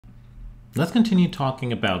Let's continue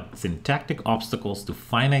talking about syntactic obstacles to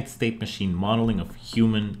finite state machine modeling of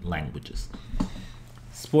human languages.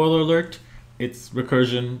 Spoiler alert, it's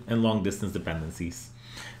recursion and long distance dependencies.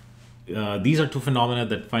 These are two phenomena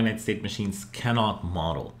that finite state machines cannot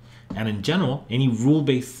model. And in general, any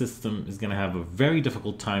rule-based system is going to have a very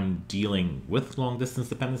difficult time dealing with long distance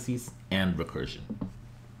dependencies and recursion.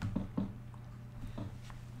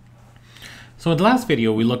 So in the last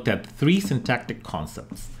video, we looked at three syntactic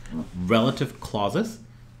concepts: relative clauses,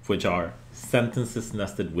 which are sentences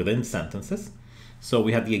nested within sentences. So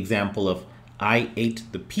we had the example of I ate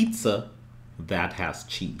the pizza that has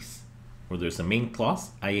cheese, where there's a main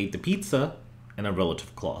clause, I ate the pizza, and a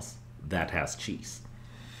relative clause that has cheese.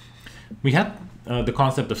 We had the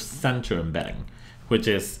concept of center embedding, which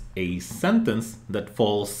is a sentence that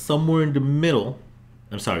falls somewhere in the middle.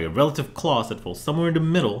 A relative clause that falls somewhere in the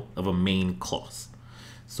middle of a main clause.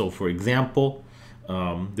 So for example,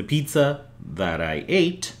 the pizza that I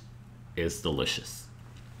ate is delicious.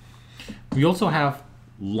 We also have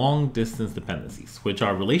long distance dependencies, which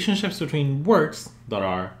are relationships between words that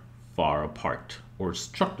are far apart or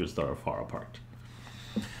structures that are far apart.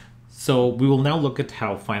 So we will now look at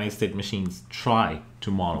how finite state machines try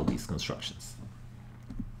to model these constructions.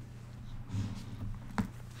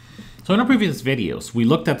 So in our previous videos, we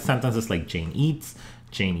looked at sentences like Jane eats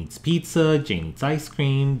pizza, Jane eats ice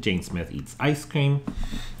cream, Jane Smith eats ice cream.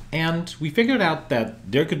 And we figured out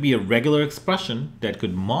that there could be a regular expression that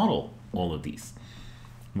could model all of these.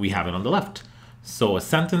 We have it on the left. So a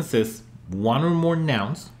sentence is one or more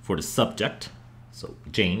nouns for the subject, so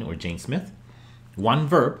Jane or Jane Smith, one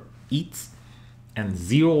verb, eats, and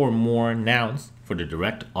zero or more nouns for the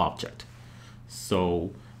direct object.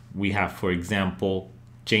 So we have, for example,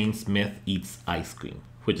 Jane Smith eats ice cream,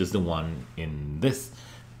 which is the one in this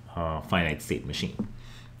finite state machine.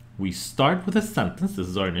 We start with a sentence, this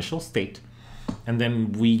is our initial state, and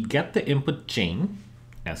then we get the input Jane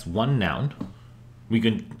as one noun.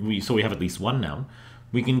 So we have at least one noun.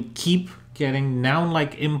 We can keep getting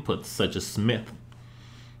noun-like inputs such as Smith,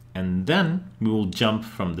 and then we will jump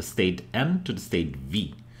from the state N to the state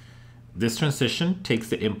V. This transition takes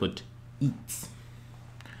the input eats.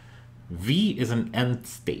 V is an end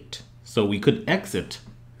state, so we could exit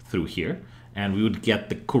through here and we would get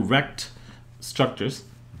the correct structures,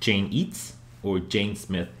 Jane eats or Jane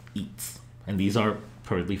Smith eats. And these are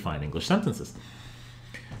perfectly fine English sentences.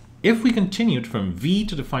 If we continued from V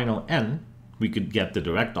to the final N, we could get the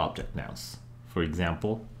direct object nouns. For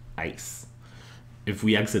example, ice. If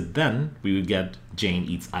we exit then, we would get Jane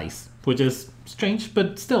eats ice, which is strange,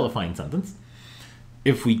 but still a fine sentence.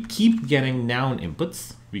 If we keep getting noun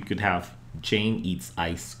inputs, we could have Jane eats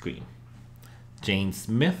ice cream. Jane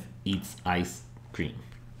Smith eats ice cream.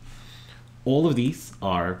 All of these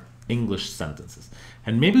are English sentences.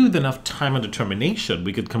 And maybe with enough time and determination,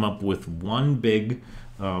 we could come up with one big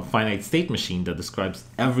finite state machine that describes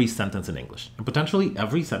every sentence in English, and potentially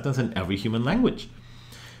every sentence in every human language.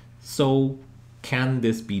 So can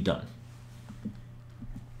this be done?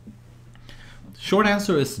 Short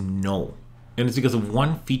answer is no. And it's because of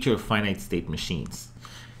one feature of finite state machines.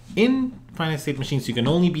 In finite state machines, you can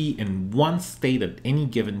only be in one state at any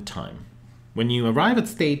given time. When you arrive at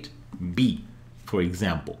state B, for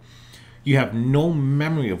example, you have no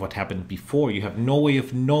memory of what happened before. You have no way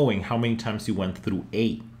of knowing how many times you went through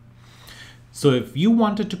A. So if you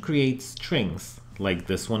wanted to create strings like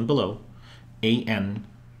this one below, AN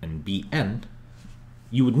and BN,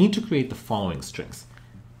 you would need to create the following strings: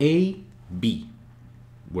 AB,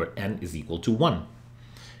 where n is equal to 1,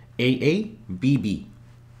 AABB,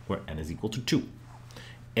 where n is equal to 2,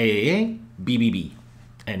 AABBB,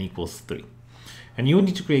 n equals 3. And you would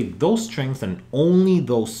need to create those strings and only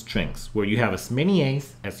those strings where you have as many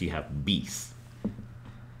A's as you have B's.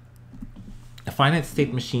 A finite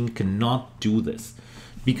state machine cannot do this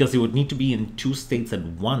because it would need to be in two states at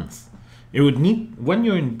once. It would need, when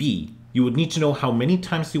you're in B, you would need to know how many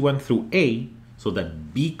times you went through A so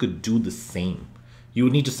that B could do the same. You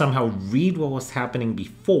would need to somehow read what was happening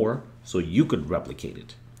before so you could replicate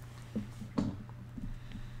it.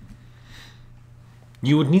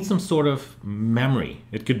 You would need some sort of memory.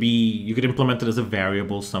 It could be, you could implement it as a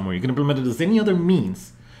variable somewhere. You can implement it as any other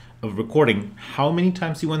means of recording how many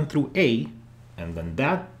times you went through A, and then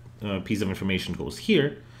that piece of information goes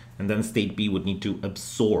here, and then state B would need to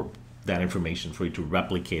absorb that information for you to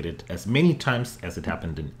replicate it as many times as it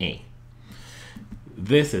happened in A.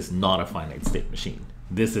 This is not a finite state machine.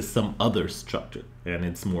 This is some other structure, and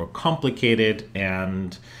it's more complicated,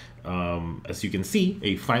 and as you can see,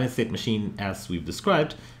 a finite state machine, as we've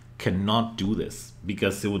described, cannot do this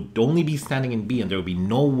because it would only be standing in B and there would be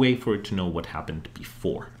no way for it to know what happened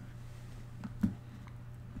before.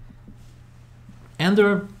 And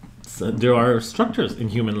there are structures in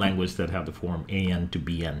human language that have the form AN to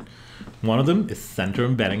BN. One of them is center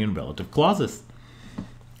embedding in relative clauses.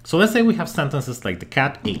 So let's say we have sentences like the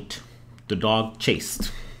cat ate, the dog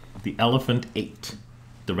chased, the elephant ate,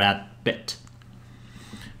 the rat bit.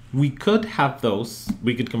 We could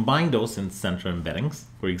combine those in center embeddings.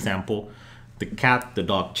 For example, the cat the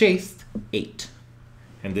dog chased ate.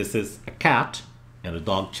 And this is a cat, and the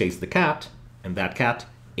dog chased the cat, and that cat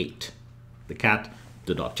ate. The cat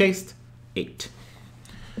the dog chased ate.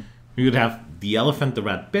 We would have the elephant the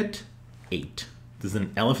rat bit ate. This is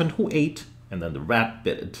an elephant who ate, and then the rat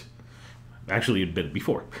bit it. Actually, it bit it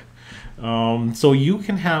before. So you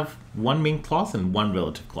can have one main clause and one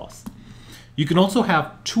relative clause. You can also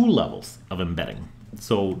have two levels of embedding.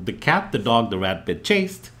 So the cat, the dog, the rat bit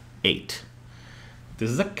chased ate. This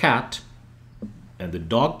is a cat, and the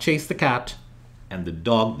dog chased the cat, and the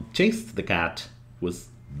dog that chased the cat was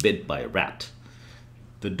bit by a rat.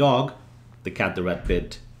 The dog, the cat, the rat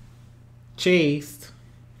bit chased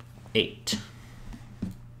ate.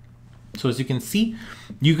 So as you can see,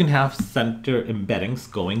 you can have center embeddings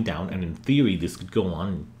going down, and in theory this could go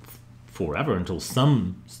on forever until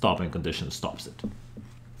some stopping condition stops it.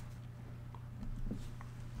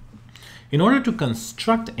 In order to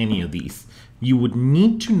construct any of these, you would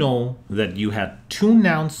need to know that you had two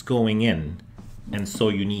nouns going in, and so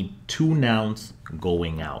you need two nouns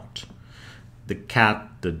going out. The cat,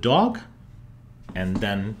 the dog, and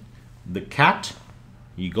then the cat,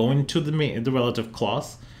 you go into the relative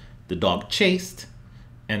clause, the dog chased,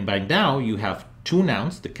 and by now you have two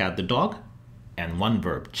nouns, the cat, the dog, and one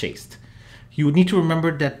verb, chased. You would need to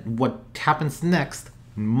remember that what happens next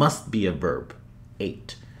must be a verb,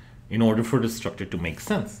 ate, in order for the structure to make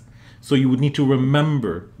sense. So you would need to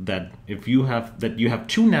remember that you have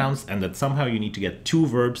two nouns and that somehow you need to get two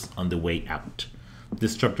verbs on the way out.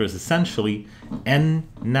 This structure is essentially n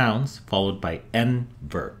nouns followed by n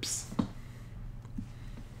verbs.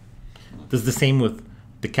 This is the same with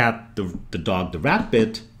the cat, the dog, the rat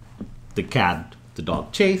bit, the cat, the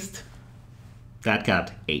dog chased, that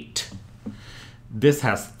cat ate. This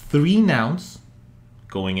has three nouns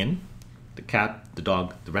going in, the cat, the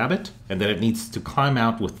dog, the rabbit, and then it needs to climb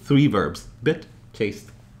out with three verbs, bit,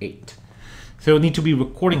 chased, ate. So it would need to be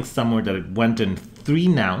recording somewhere that it went in three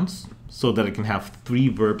nouns so that it can have three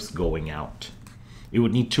verbs going out. It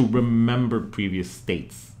would need to remember previous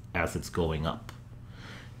states as it's going up.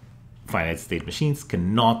 Finite state machines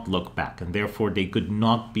cannot look back, and therefore they could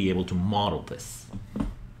not be able to model this.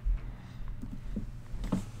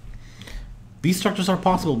 These structures are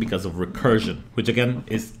possible because of recursion, which again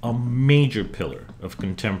is a major pillar of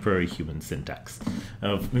contemporary human syntax,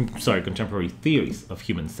 contemporary theories of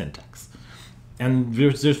human syntax. And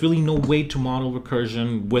there's really no way to model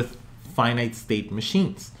recursion with finite state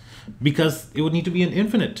machines, because it would need to be an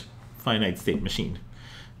infinite finite state machine.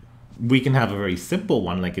 We can have a very simple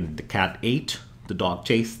one, like in the cat ate, the dog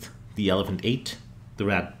chased, the elephant ate, the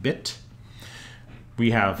rat bit.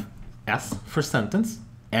 We have S for sentence.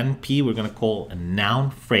 NP we're going to call a noun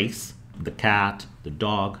phrase, the cat, the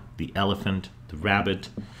dog, the elephant, the rabbit,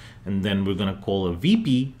 and then we're going to call a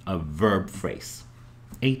VP a verb phrase.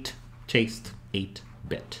 Ate, chased, ate,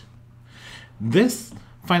 bit. This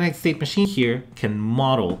finite state machine here can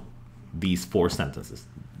model these four sentences.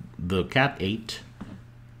 The cat ate,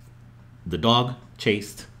 the dog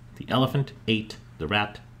chased, the elephant ate, the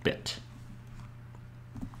rat bit.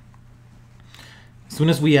 As soon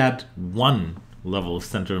as we add one level of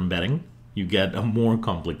center embedding, you get a more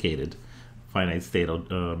complicated finite state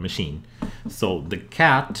machine. So the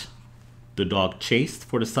cat, the dog chased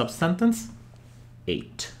for the sub-sentence,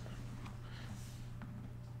 ate.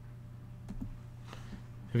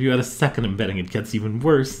 If you add a second embedding, it gets even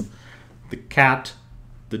worse. The cat,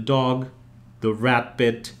 the dog, the rat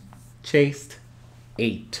bit, chased,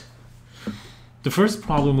 ate. The first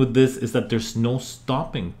problem with this is that there's no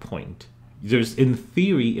stopping point. In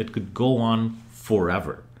theory, it could go on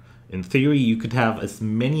forever. In theory, you could have as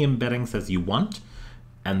many embeddings as you want,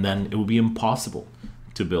 and then it would be impossible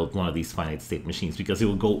to build one of these finite state machines because it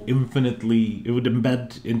would go infinitely, it would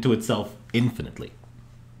embed into itself infinitely.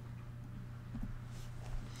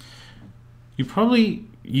 You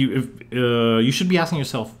should be asking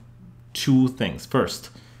yourself two things. First,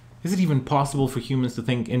 is it even possible for humans to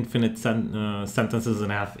think infinite sentences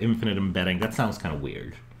and have infinite embedding? That sounds kind of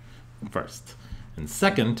weird. First. And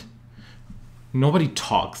second, nobody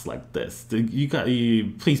talks like this.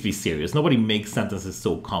 Please be serious. Nobody makes sentences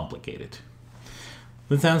so complicated.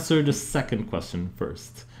 Let's answer the second question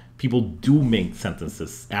first. People do make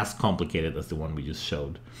sentences as complicated as the one we just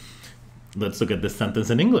showed. Let's look at this sentence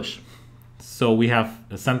in English. So we have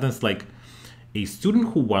a sentence like, A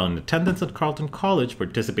student who, while in attendance at Carleton College,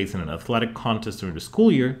 participates in an athletic contest during the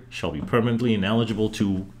school year shall be permanently ineligible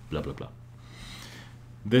to blah, blah, blah.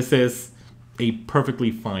 This is a perfectly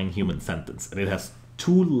fine human sentence, and it has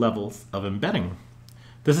two levels of embedding.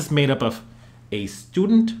 This is made up of a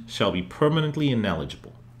student shall be permanently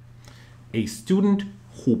ineligible. A student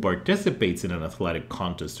who participates in an athletic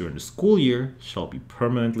contest during the school year shall be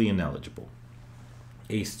permanently ineligible.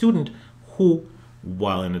 A student who,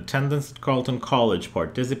 while in attendance at Carleton College,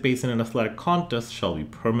 participates in an athletic contest shall be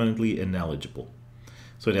permanently ineligible.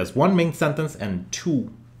 So it has one main sentence and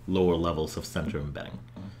two lower levels of center embedding.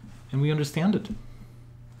 And we understand it.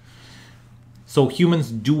 So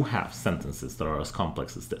humans do have sentences that are as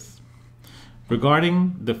complex as this.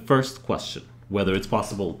 Regarding the first question, whether it's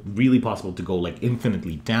possible, really possible to go like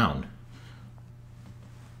infinitely down.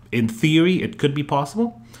 In theory, it could be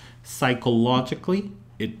possible. Psychologically,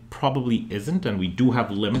 it probably isn't, and we do have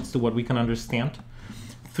limits to what we can understand.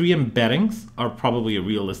 3 embeddings are probably a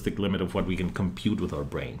realistic limit of what we can compute with our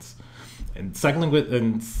brains. And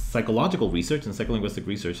psychological research and psycholinguistic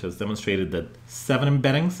research has demonstrated that 7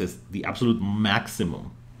 embeddings is the absolute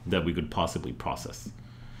maximum that we could possibly process.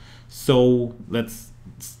 So let's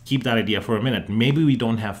keep that idea for a minute. Maybe we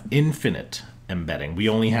don't have infinite embedding. We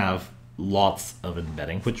only have lots of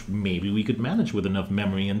embedding, which maybe we could manage with enough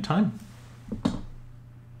memory and time.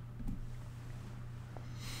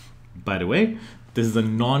 By the way, this is a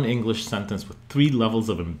non-English sentence with 3 levels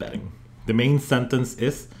of embedding. The main sentence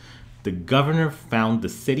is, the governor found the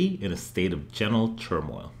city in a state of general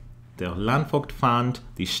turmoil. Der Landvogt fand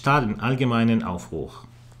die Stadt in allgemeinen Aufbruch.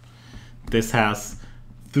 This has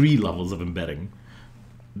 3 levels of embedding.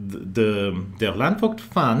 Der Landvogt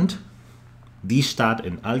fand die Stadt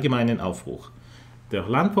in allgemeinen Aufbruch. Der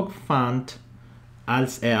Landvogt fand,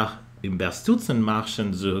 als im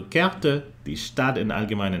Berstuzenmarschen zurückkehrte, die Stadt in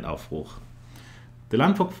allgemeinen Aufbruch. Der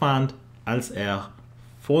Landvogt fand, als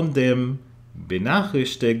von dem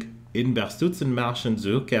benachrichtigt in Berstuzenmarschen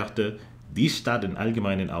zurückkehrte, die Stadt in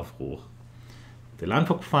allgemeinen Aufbruch. Der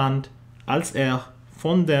Landvogt fand, als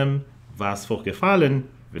von dem, was vorgefallen,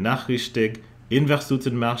 benachrichtigt in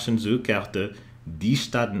Berstuzenmarschen zurückkehrte, die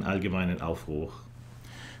Stadt in allgemeinen Aufbruch.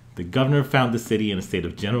 The governor found the city in a state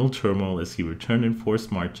of general turmoil as he returned in forced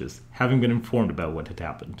marches, having been informed about what had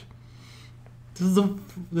happened.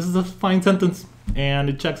 This is a fine sentence, and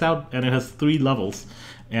it checks out, and it has 3 levels.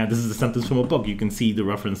 And this is a sentence from a book. You can see the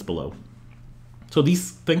reference below. So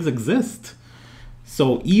these things exist.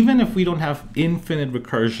 So even if we don't have infinite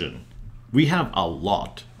recursion, we have a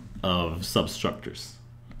lot of substructures,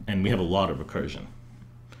 and we have a lot of recursion.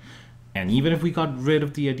 And even if we got rid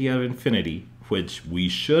of the idea of infinity, which we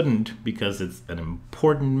shouldn't because it's an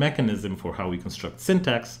important mechanism for how we construct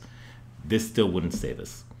syntax, this still wouldn't save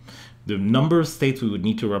us. The number of states we would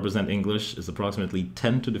need to represent English is approximately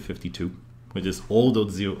 10 to the 52, which is all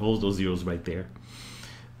those zeros right there.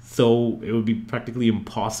 So it would be practically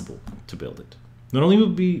impossible to build it. Not only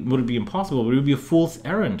would it be impossible, but it would be a fool's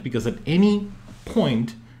errand, because at any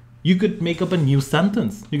point you could make up a new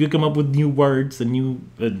sentence. You could come up with new words and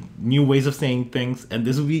new ways of saying things, and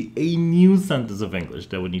this would be a new sentence of English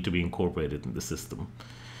that would need to be incorporated in the system.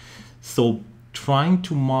 So trying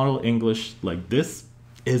to model English like this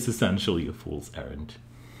is essentially a fool's errand.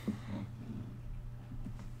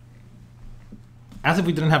 As if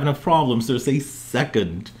we didn't have enough problems, there's a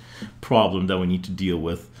second problem that we need to deal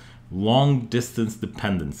with: long distance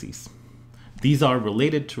dependencies. These are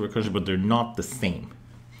related to recursion, but they're not the same.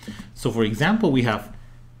 So for example, we have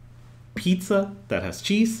pizza that has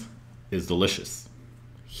cheese is delicious.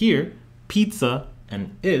 Here, pizza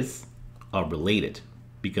and is are related,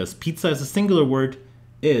 because pizza is a singular word,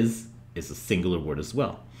 is a singular word as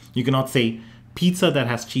well. You cannot say pizza that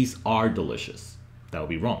has cheese are delicious. That would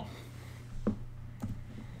be wrong.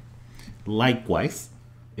 Likewise,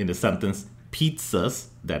 in the sentence, pizzas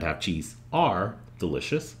that have cheese are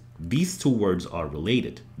delicious, these 2 words are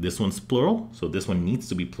related. This one's plural, so this one needs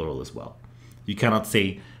to be plural as well. You cannot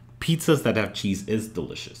say pizzas that have cheese is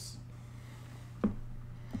delicious.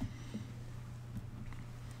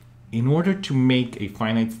 In order to make a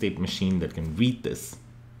finite state machine that can read this,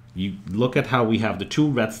 you look at how we have the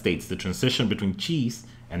 2 red states, the transition between cheese,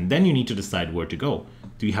 and then you need to decide where to go.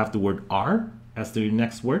 Do you have the word are as the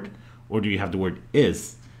next word, or do you have the word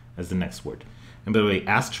is as the next word? And by the way,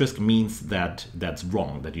 asterisk means that that's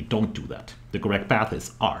wrong, that you don't do that. The correct path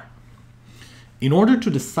is are. In order to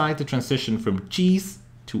decide the transition from cheese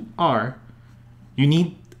to are, you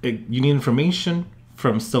need information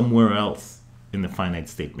from somewhere else in the finite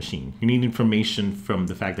state machine. You need information from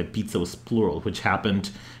the fact that pizza was plural, which happened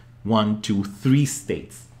 1, 2, 3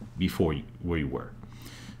 states before where you were.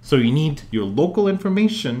 So you need your local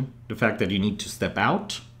information, the fact that you need to step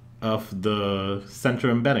out of the center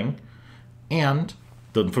embedding, and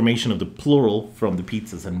the information of the plural from the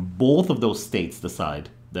pizzas, and both of those states decide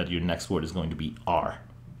that your next word is going to be are.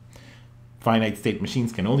 Finite state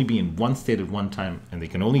machines can only be in one state at one time, and they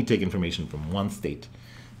can only take information from one state.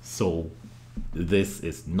 So this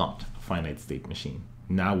is not a finite state machine.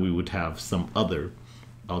 Now we would have some other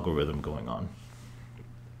algorithm going on.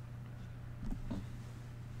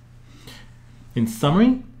 In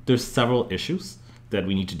summary, there's several issues that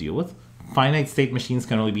we need to deal with. Finite state machines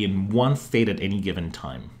can only be in one state at any given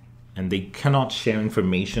time, and they cannot share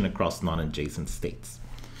information across non-adjacent states.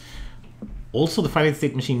 Also, the finite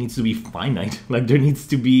state machine needs to be finite. Like, there needs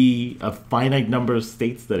to be a finite number of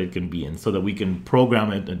states that it can be in so that we can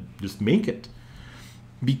program it and just make it.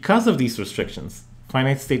 Because of these restrictions,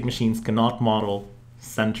 finite state machines cannot model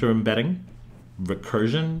center embedding,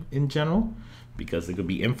 recursion in general, because it could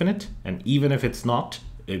be infinite, and even if it's not,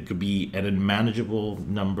 it could be an unmanageable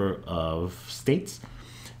number of states.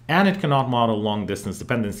 And it cannot model long distance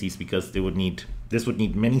dependencies because this would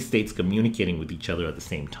need many states communicating with each other at the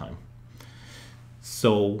same time.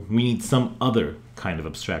 So we need some other kind of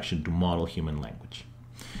abstraction to model human language.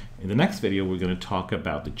 In the next video, we're going to talk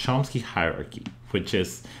about the Chomsky hierarchy, which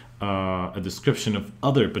is a description of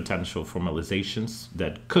other potential formalizations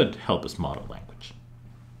that could help us model language.